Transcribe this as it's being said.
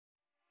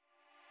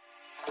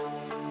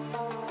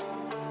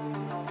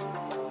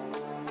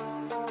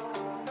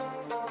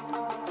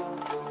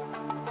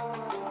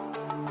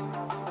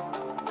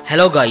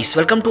Hello guys,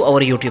 welcome to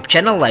our YouTube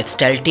channel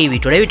Lifestyle TV.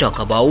 Today we talk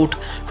about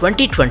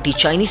 2020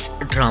 Chinese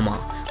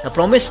drama, The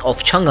Promise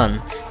of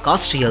Chang'an,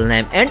 cast, real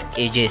name and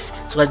ages.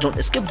 So guys,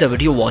 don't skip the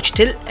video, watch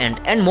till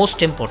end, and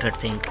most important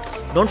thing,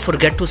 don't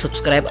forget to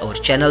subscribe our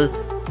channel.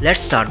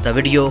 Let's start the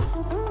video.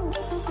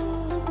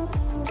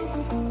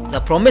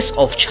 The Promise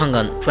of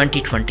Chang'an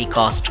 2020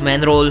 cast,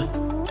 main role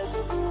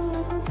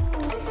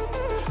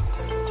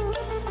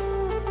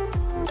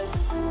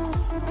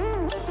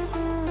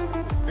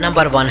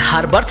Number 1.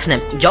 Her birth name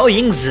Zhao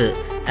Ying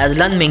as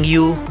Lan Ming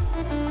Yu.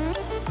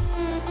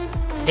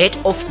 Date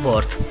of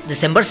birth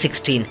December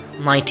 16,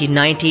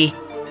 1990.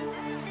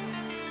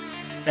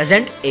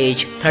 Present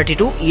age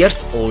 32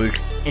 years old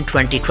in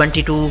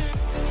 2022.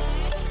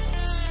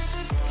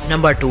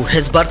 Number 2.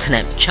 His birth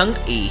name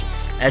Chang'an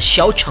as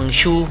Xiao Cheng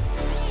Xu.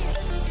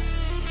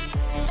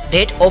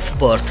 Date of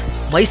birth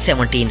May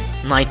 17,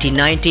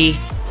 1990.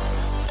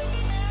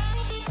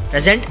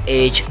 Present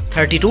age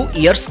 32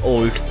 years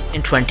old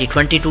in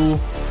 2022.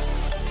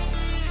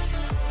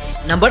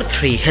 Number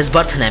 3. His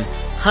birth name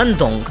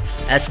Dong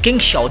as King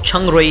Xiao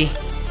Cheng Rui.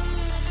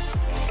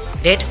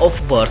 Date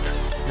of birth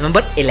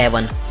November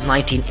 11,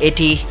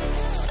 1980.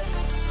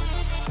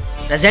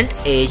 Present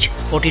age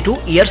 42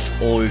 years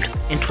old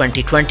in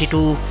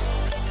 2022.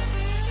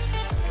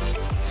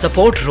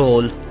 Support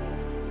role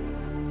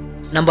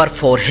Number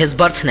 4. His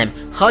birth name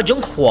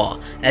Zhong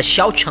as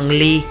Xiao Cheng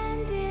Li.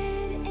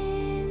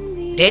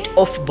 Date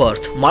of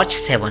birth March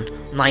 7,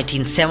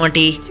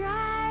 1970.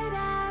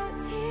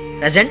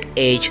 Present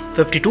age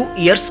 52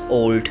 years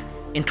old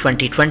in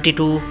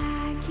 2022.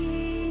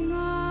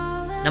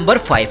 Number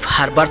 5.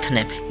 Her birth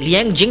name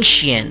Liang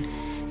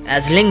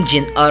as Ling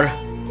Jin Er.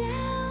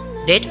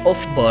 Date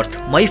of birth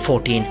May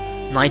 14,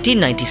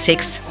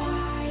 1996.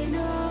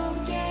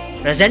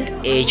 Present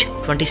age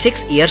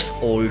 26 years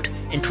old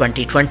in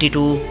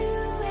 2022.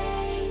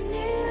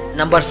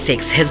 Number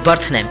 6. His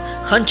birth name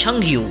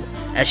Chang Yu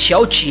as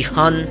Xiao Chi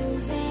Han.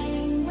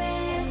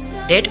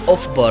 Date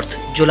of birth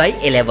July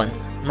 11,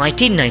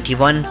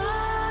 1991.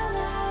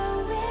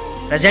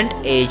 Present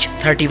age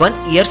 31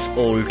 years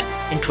old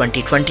in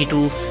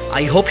 2022.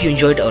 I hope you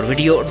enjoyed our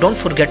video. Don't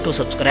forget to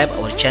subscribe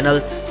our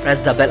channel, press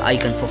the bell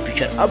icon for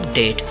future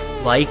update,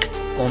 like,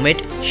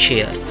 comment,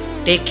 share.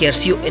 Take care,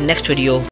 see you in next video.